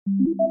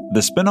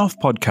The Spin-Off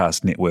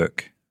Podcast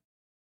Network.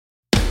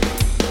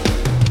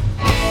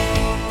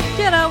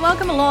 G'day,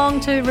 welcome along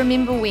to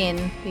Remember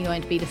When. We're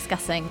going to be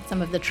discussing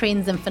some of the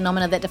trends and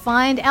phenomena that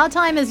defined our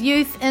time as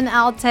youth in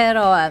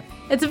Aotearoa.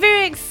 It's a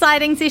very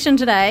exciting session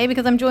today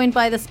because I'm joined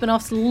by the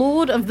Spin-Off's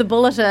Lord of the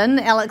Bulletin,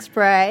 Alex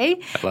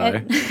Bray.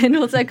 Hello. And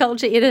also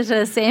culture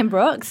editor, Sam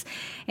Brooks.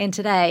 And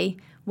today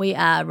we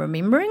are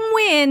remembering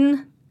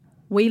when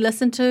we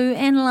listened to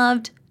and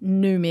loved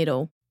nu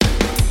metal.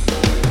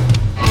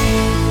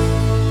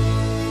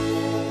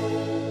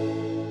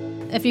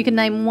 If you could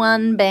name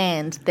one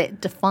band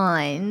that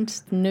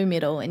defined nu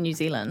metal in New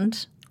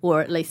Zealand, or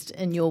at least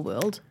in your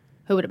world,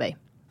 who would it be?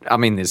 I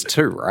mean, there's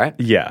two, right?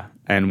 Yeah,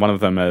 and one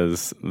of them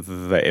is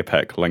the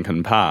epic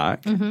Linkin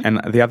Park,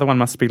 and the other one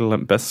must be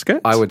Limp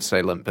Bizkit. I would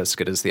say Limp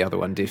Bizkit is the other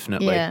one,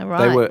 definitely. Yeah,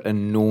 right. They were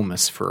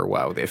enormous for a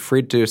while there.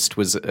 Fred Durst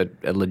was a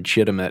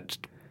legitimate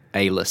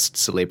A-list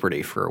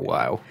celebrity for a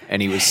while,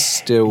 and he was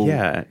still...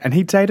 Yeah, and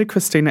he dated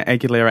Christina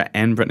Aguilera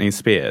and Britney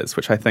Spears,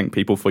 which I think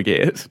people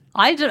forget.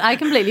 I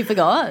completely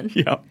forgot.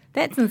 Yeah.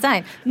 That's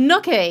insane.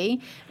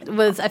 Nookie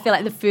was, I feel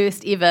like, the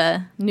first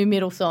ever nu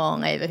metal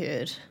song I ever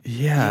heard.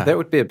 Yeah. That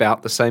would be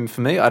about the same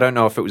for me. I don't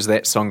know if it was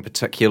that song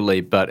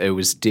particularly, but it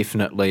was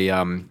definitely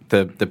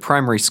the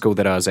primary school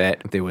that I was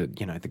at. There were,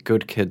 the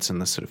good kids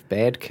and the sort of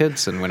bad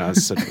kids. And when I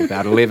was sort of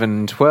about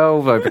 11,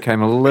 12, I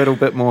became a little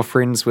bit more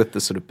friends with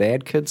the sort of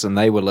bad kids. And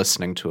they were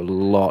listening to a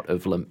lot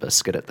of Limp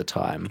Bizkit at the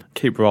time.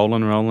 Keep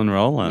rolling.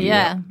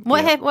 Yeah.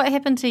 What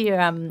happened to your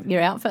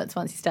outfits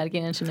once you started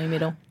getting into nu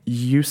metal?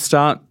 You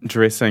start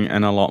dressing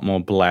in a lot more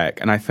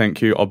black, and I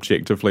think you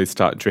objectively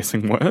start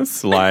dressing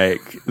worse.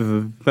 Like,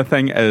 the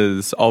thing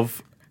is,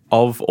 of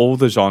all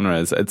the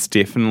genres, it's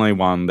definitely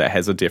one that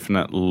has a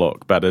definite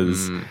look, but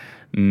is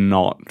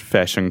not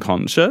fashion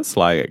conscious.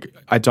 Like,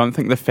 I don't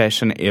think the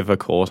fashion ever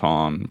caught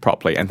on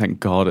properly, and thank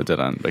God it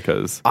didn't,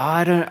 because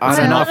I don't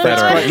know if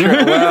that's quite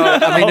true.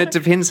 Well, I mean, it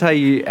depends how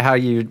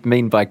you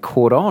mean by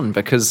caught on,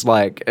 because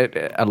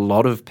a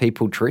lot of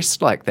people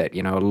dressed like that.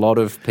 A lot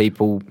of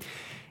people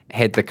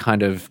had the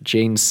kind of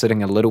jeans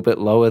sitting a little bit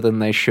lower than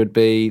they should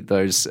be.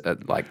 Those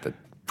the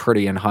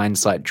pretty, in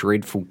hindsight,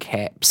 dreadful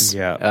caps.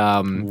 Yeah.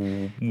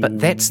 But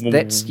that's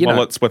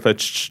wallets with a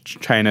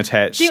chain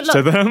attached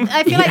to them.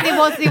 I feel like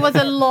there was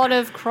a lot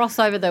of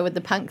crossover though with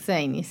the punk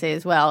scene, you see,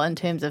 as well, in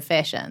terms of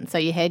fashion. So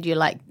you had your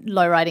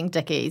low riding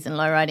Dickies and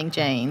low riding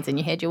jeans, and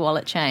you had your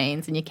wallet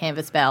chains and your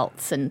canvas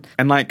belts and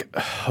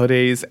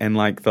hoodies and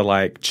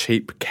the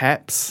cheap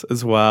caps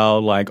as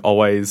well.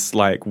 Always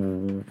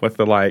with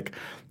the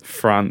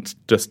front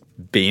just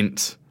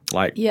bent.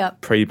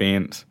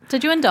 Pre-bent.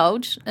 Did you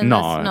indulge in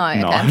No, this? No.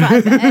 no.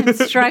 Okay. I'm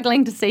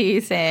struggling to see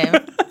you,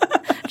 Sam,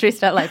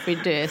 dressed up like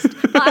Fred Durst.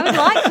 But I would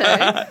like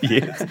to.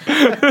 Yes.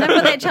 Don't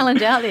put that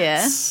challenge out there.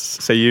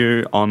 So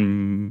you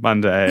on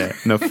Monday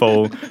in a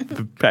full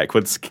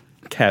backwards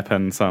cap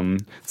and some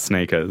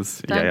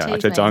sneakers. Don't I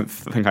tease me. don't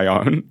think I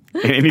own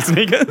any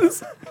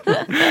sneakers.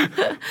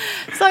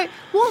 So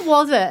what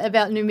was it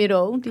about nu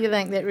metal, do you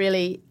think, that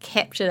really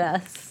captured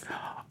us?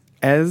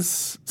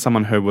 As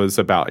someone who was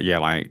about,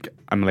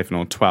 I'm 11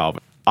 or 12,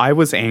 I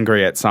was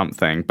angry at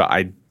something, but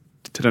I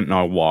didn't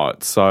know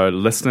what. So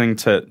listening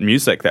to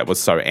music that was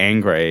so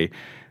angry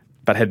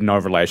but had no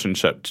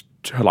relationship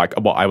to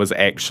what I was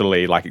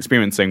actually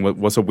experiencing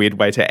was a weird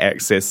way to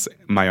access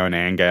my own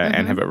anger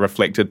and have it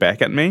reflected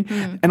back at me.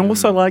 And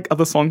also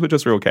other songs were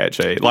just real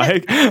catchy. So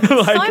much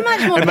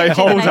more and they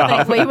catchy hold than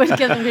I up. think we would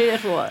give them credit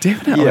for.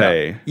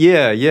 Definitely.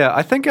 Yeah.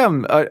 I think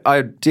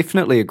I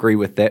definitely agree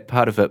with that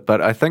part of it, but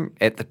I think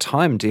at the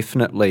time,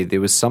 definitely,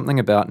 there was something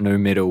about nu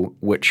metal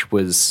which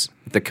was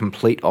the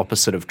complete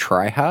opposite of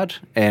try-hard,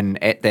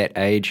 and at that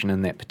age and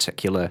in that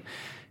particular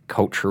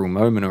cultural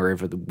moment or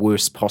ever, the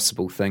worst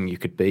possible thing you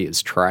could be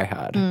is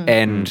try-hard.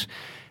 And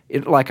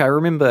I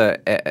remember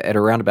at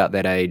around about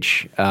that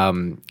age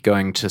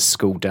going to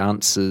school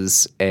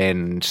dances,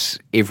 and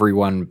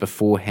everyone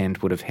beforehand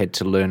would have had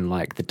to learn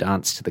the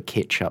dance to the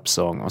Ketchup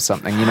song or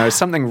something,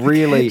 something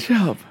really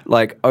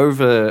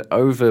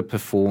over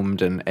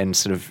performed and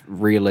sort of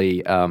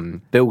really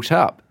built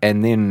up.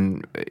 And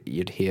then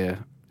you'd hear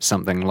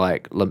something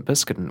like Limp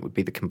Bizkit and it would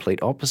be the complete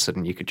opposite,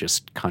 and you could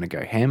just kind of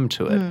go ham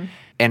to it.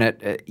 And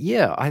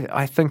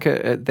I think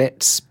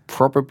that's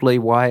probably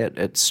why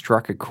it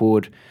struck a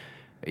chord,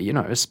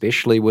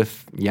 especially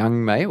with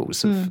young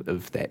males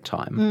of that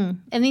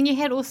time. And then you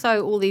had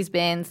also all these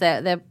bands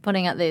that they're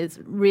putting out these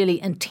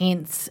really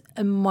intense,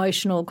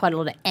 emotional, quite a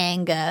lot of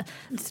anger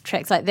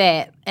tracks like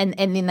that, and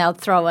then they'll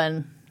throw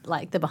in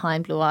the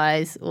Behind Blue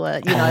Eyes,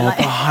 or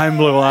Behind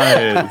Blue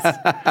Eyes.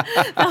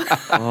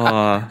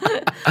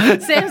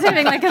 Sam's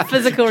having a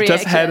physical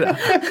reaction.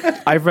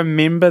 I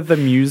remember the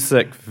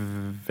music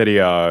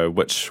video,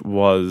 which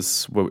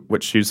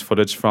used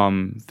footage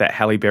from that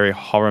Halle Berry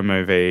horror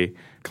movie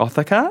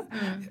Gothica,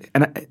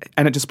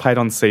 and it just played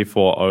on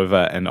C4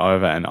 over and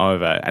over and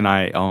over, and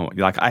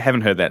I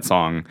haven't heard that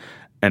song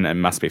and it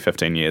must be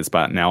 15 years,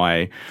 but now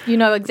I You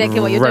know exactly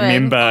what you're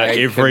remember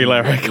doing. every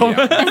lyric.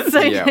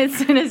 As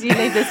soon as you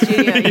leave the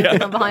studio, you're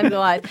from behind Blue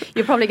Eyes,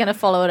 you're probably going to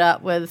follow it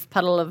up with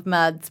Puddle of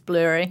Mud's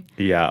Blurry.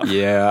 Yeah.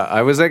 Yeah,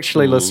 I was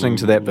actually listening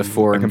to that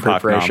before in Linkin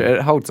Park preparation. Numb.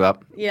 It holds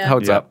up. Yeah.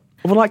 Holds Yeah. up.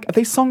 Well, like,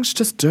 these songs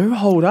just do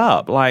hold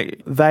up.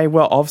 Like, they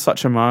were of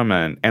such a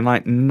moment, and,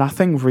 like,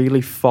 nothing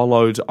really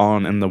followed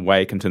on in the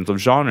wake in terms of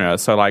genre.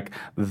 So, like,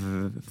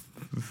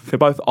 they're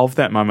both of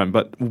that moment,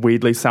 but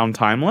weirdly sound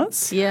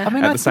timeless Yeah.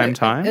 at the same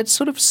time. It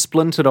sort of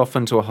splintered off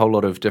into a whole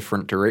lot of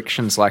different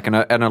directions. Like, and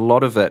a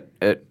lot of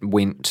it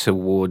went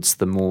towards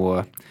the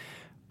more...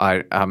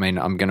 I mean,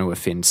 I'm going to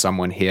offend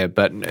someone here,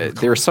 but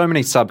there are so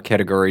many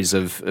subcategories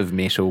of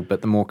metal,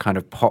 but the more kind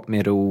of pop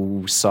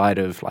metal side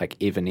of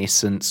like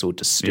Evanescence or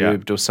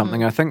Disturbed or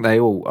something, I think they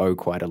all owe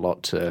quite a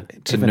lot to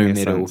nu metal.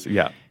 Evanescence,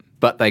 yeah.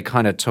 But they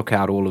kind of took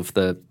out all of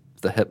the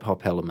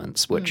hip-hop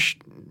elements, which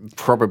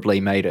probably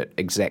made it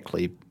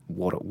exactly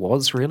what it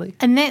was, really.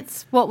 And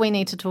that's what we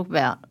need to talk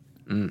about,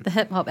 the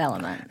hip-hop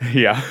element.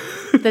 Yeah.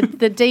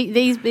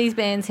 These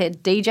bands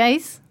had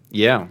DJs.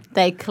 Yeah.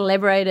 They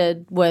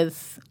collaborated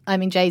with,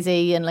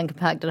 Jay-Z and Linkin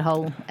Park did a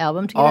whole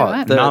album together,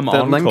 right? The Numb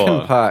Encore.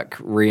 Linkin Park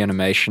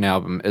Reanimation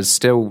album is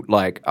still,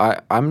 like,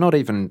 I'm not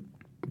even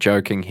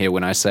joking here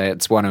when I say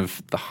it's one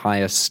of the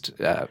highest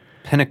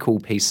pinnacle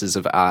pieces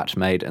of art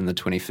made in the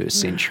 21st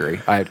century.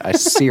 I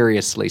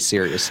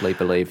seriously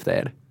believe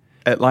that.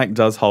 It, like,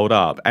 does hold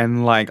up.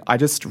 And, like, I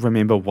just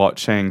remember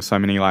watching so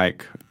many,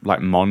 like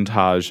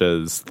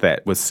montages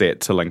that were set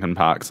to Linkin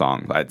Park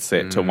songs. Like,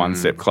 set to One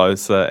Step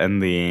Closer,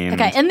 In the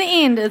End. Okay, In the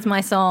End is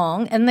my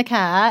song in the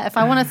car. If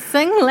I want to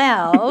sing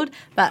loud,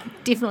 but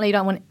definitely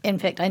don't want, in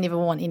fact, I never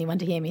want anyone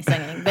to hear me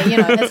singing. But,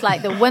 it's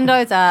like the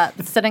windows up,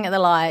 sitting at the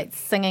lights,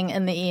 singing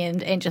In the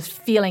End, and just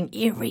feeling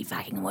every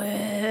fucking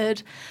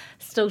word.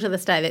 Still to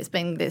this day, that's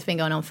been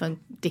going on for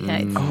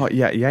decades. Oh,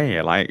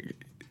 yeah. Like...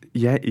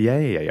 Yeah.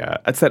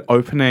 It's that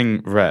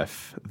opening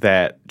riff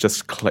that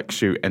just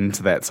clicks you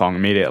into that song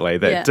immediately.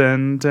 That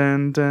dun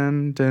dun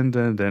dun dun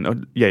dun dun.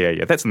 Oh,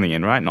 yeah. That's In the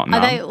End, right? Not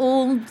Numb. They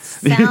all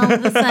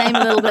sound the same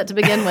a little bit to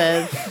begin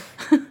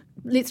with.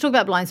 Let's talk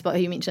about Blind Spot,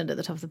 who you mentioned at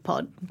the top of the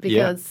pod,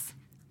 because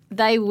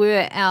they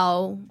were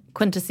our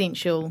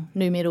quintessential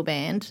nu metal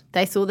band.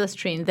 They saw this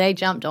trend. They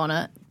jumped on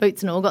it.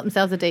 Boots and all, got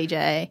themselves a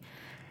DJ.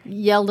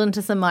 Yelled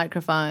into some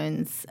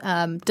microphones.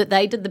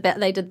 They did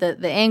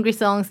the angry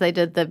songs. They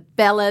did the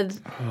ballad,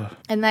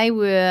 and they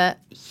were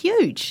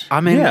huge. I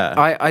mean, Yeah.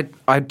 I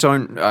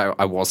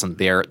wasn't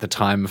there at the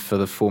time for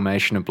the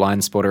formation of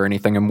Blind Spot or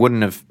anything, and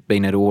wouldn't have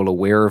been at all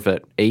aware of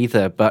it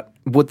either. But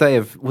would they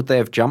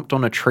have jumped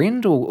on a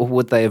trend, or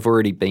would they have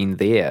already been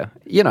there?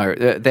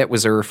 That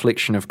was a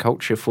reflection of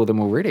culture for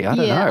them already. I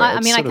don't know. I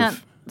can't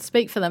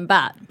speak for them,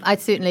 but I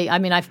certainly. I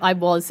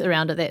was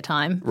around at that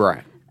time.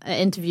 Right. I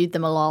interviewed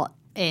them a lot.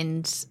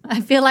 And I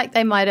feel like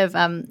they might have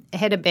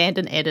had a band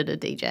and added a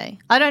DJ.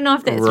 I don't know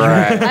if that's true.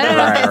 I don't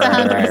know if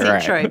that's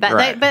 100% true.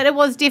 But it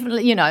was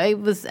definitely, it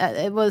was.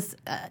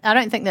 I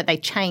don't think that they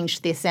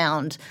changed their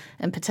sound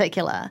in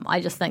particular. I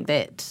just think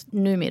that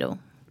nu metal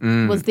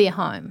was their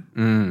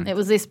home. It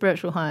was their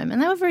spiritual home, and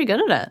they were very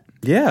good at it.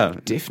 Yeah.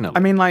 Definitely. I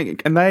mean,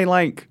 like, and they,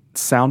 like,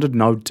 sounded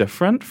no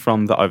different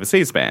from the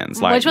overseas bands.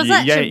 Like, Which was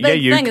such a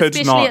big thing,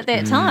 especially at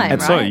that time,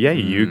 Absolutely, right?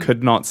 yeah. You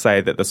could not say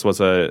that this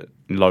was a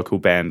local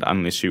band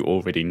unless you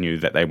already knew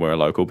that they were a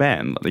local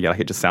band. Like,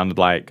 it just sounded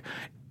like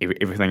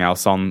everything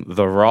else on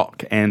The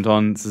Rock and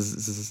on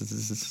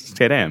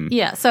TED-M.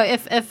 Yeah, so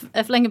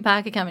if Linkin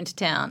Park are coming to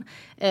town,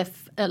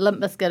 if Limp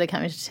Bizkit are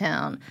coming to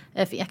town,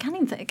 I can't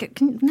even think,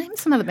 can you name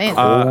some other bands?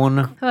 Corn.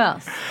 Who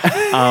else?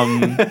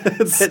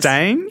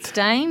 Stained?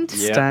 Stained?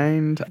 Yeah.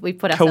 Stained. We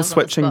put Kill ourselves on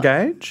the Switch spot.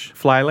 Engage?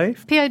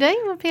 Flyleaf? POD?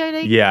 Or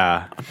POD?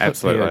 Yeah, POD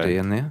absolutely.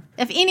 in there.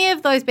 If any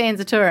of those bands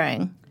are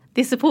touring,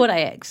 their support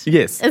act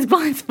Yes. is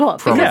Blind Spot.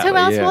 Because who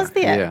else yeah, was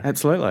there? yeah.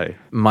 Absolutely.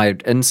 My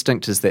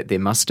instinct is that there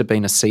must have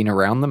been a scene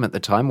around them at the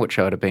time, which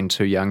I would have been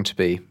too young to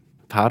be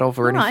part of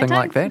or anything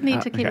like that. I don't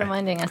need to keep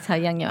reminding us how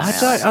young you are. I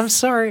don't. I'm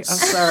sorry.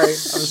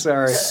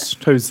 Suzanne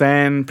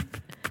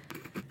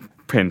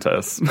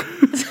Prentice.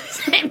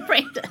 Sam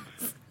Prentice.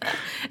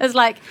 It's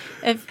like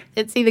if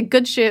it's either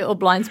Good Shirt or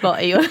Blind Spot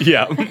are your,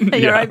 Yeah.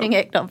 your opening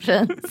act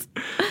options.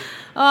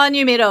 Oh,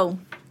 nu metal.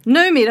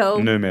 Nu metal.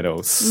 Nu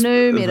metal.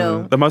 Nu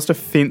metal. The most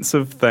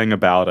offensive thing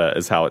about it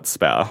is how it's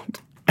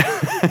spelled.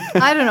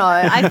 I don't know.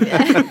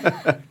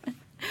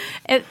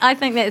 I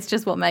think that's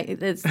just what makes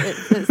it's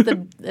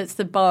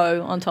the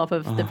bow on top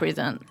of the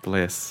present.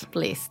 Bless.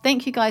 Bless.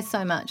 Thank you guys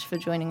so much for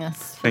joining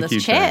us for Thank this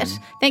you, chat. Jane.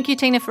 Thank you,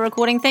 Tina, for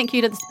recording. Thank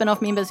you to the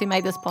Spin-Off members who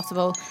made this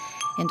possible.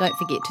 And don't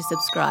forget to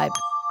subscribe.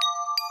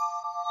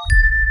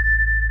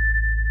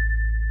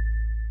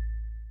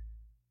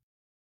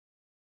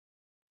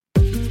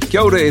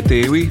 Kia ora e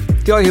te iwi,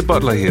 Te Aihe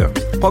Butler here,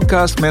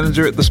 podcast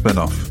manager at The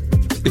Spin-Off.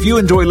 If you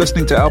enjoy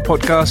listening to our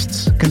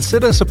podcasts,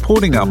 consider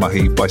supporting our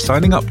mahi by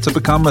signing up to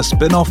become a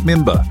Spin-Off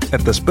member at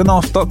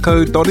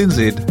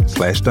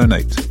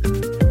thespinoff.co.nz/donate.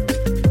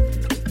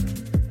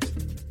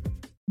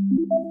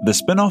 The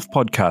Spin-Off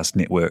Podcast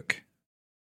Network.